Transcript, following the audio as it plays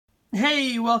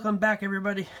Hey, welcome back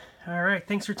everybody. Alright,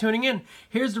 thanks for tuning in.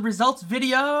 Here's the results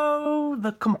video,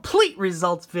 the complete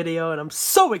results video, and I'm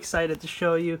so excited to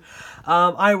show you.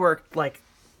 I worked like,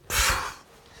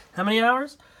 how many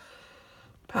hours?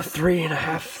 About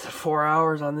 3.5 to 4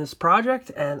 hours on this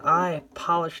project, and I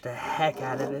polished the heck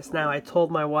out of this. Now, I told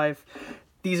my wife,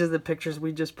 these are the pictures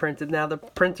we just printed. Now, the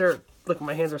printer, look,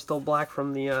 my hands are still black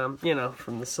from the,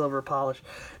 from the silver polish.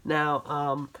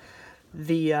 Now,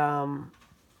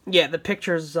 yeah, the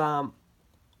pictures were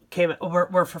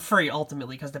for free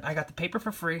ultimately because I got the paper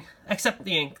for free, except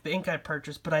the ink. The ink I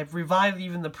purchased, but I've revived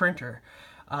even the printer.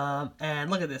 And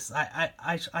look at this.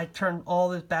 I turned all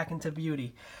this back into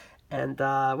beauty. And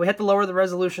we had to lower the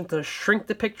resolution to shrink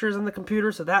the pictures on the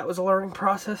computer, so that was a learning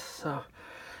process. So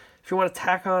if you want to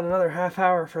tack on another half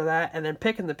hour for that, and then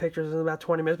picking the pictures in about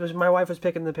 20 minutes, because my wife was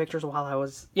picking the pictures while I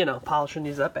was, polishing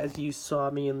these up, as you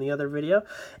saw me in the other video.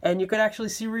 And you could actually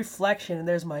see reflection, and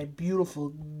there's my beautiful,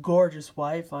 gorgeous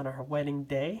wife on our wedding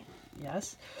day.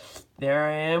 Yes. There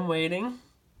I am waiting.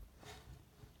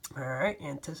 Alright,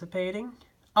 anticipating.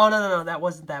 Oh, no, that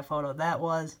wasn't that photo. That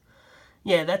was...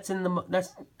 Yeah, that's in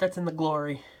the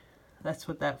glory. That's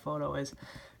what that photo is.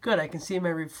 Good, I can see my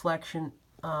reflection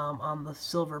on the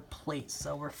silver plate.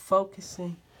 So we're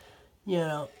focusing,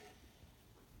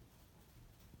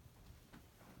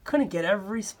 couldn't get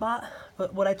every spot,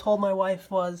 but what I told my wife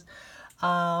was,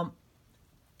 I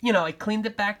cleaned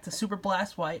it back to Super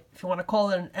Blast White. If you want to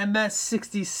call it an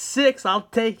MS66, I'll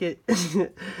take it.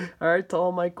 Alright, to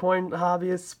all my coin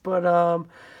hobbyists. But,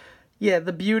 yeah,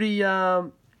 the beauty,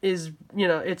 is,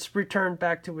 it's returned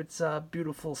back to its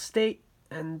beautiful state.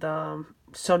 And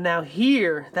so now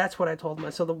here, that's what I told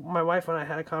my, my wife and I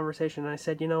had a conversation, and I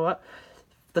said, you know what,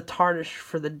 the tarnish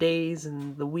for the days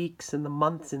and the weeks and the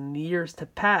months and the years to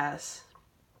pass,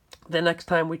 the next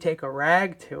time we take a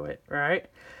rag to it, right,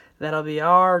 that'll be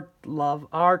our love,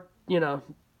 our,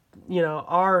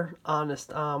 our honest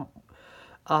toning,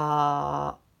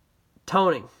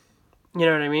 you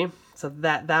know what I mean? So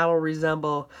that'll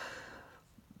resemble,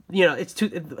 it's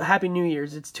Happy New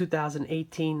Year's. It's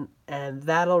 2018, and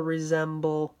that'll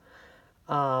resemble,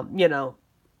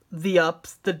 the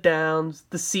ups, the downs,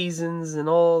 the seasons, and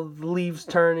all the leaves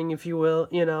turning, if you will.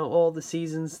 All the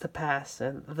seasons to pass,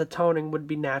 and the toning would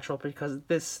be natural because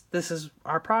this is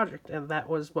our project, and that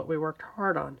was what we worked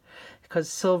hard on. Because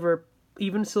silver,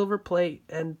 even silver plate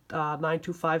and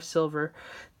 925 silver,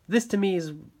 this to me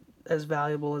is as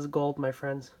valuable as gold, my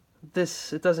friends.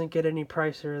 It doesn't get any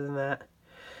pricier than that.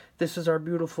 This is our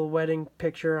beautiful wedding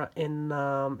picture in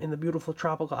the beautiful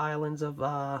tropical islands of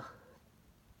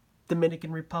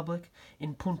Dominican Republic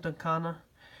in Punta Cana.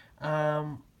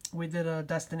 We did a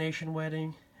destination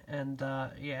wedding, and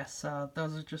yes,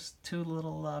 those are just two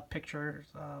little pictures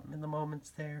in the moments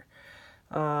there.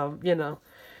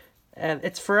 And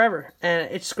it's forever, and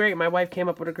it's great. My wife came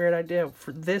up with a great idea.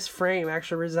 For this frame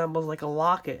actually resembles like a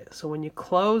locket, so when you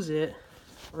close it,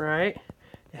 right,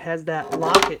 it has that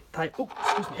locket type. Oh,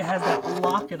 excuse me. It has that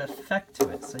locket effect to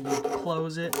it. So you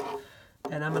close it,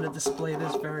 and I'm gonna display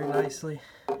this very nicely.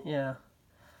 Yeah,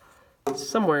 it's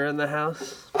somewhere in the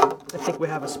house. I think we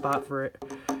have a spot for it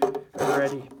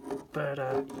already.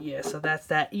 But yeah, so that's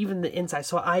that. Even the inside.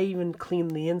 So I even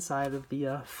cleaned the inside of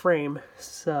the frame.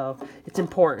 So it's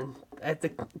important at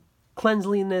the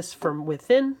cleanliness from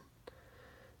within,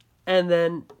 and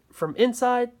then from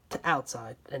inside to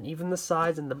outside, and even the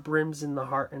sides and the brims and the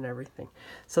heart and everything.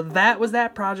 So that was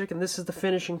that project, and this is the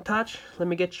finishing touch. Let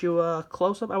me get you a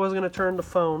close-up. I was going to turn the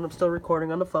phone. I'm still recording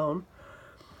on the phone.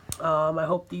 I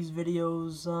hope these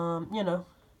videos,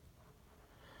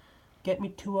 get me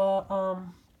to a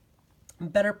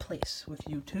better place with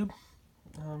YouTube,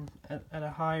 at a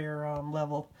higher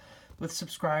level with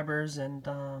subscribers, and,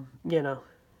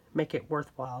 make it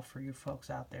worthwhile for you folks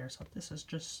out there. So this is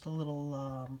just a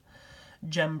little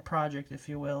gem project, if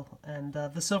you will. And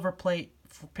the silver plate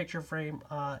for picture frame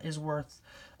is worth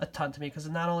a ton to me, because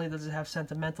not only does it have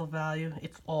sentimental value,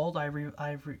 it's old. I've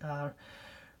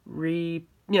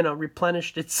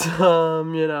replenished its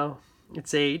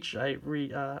its age. I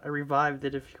revived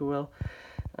it, if you will.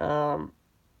 And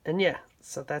yeah,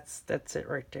 so that's it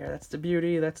right there. That's the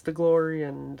beauty, that's the glory,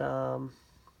 and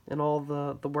all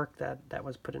the work that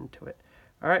was put into it.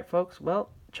 Alright, folks, well,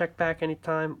 check back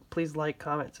anytime. Please like,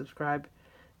 comment, subscribe,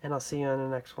 and I'll see you on the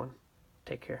next one.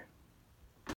 Take care.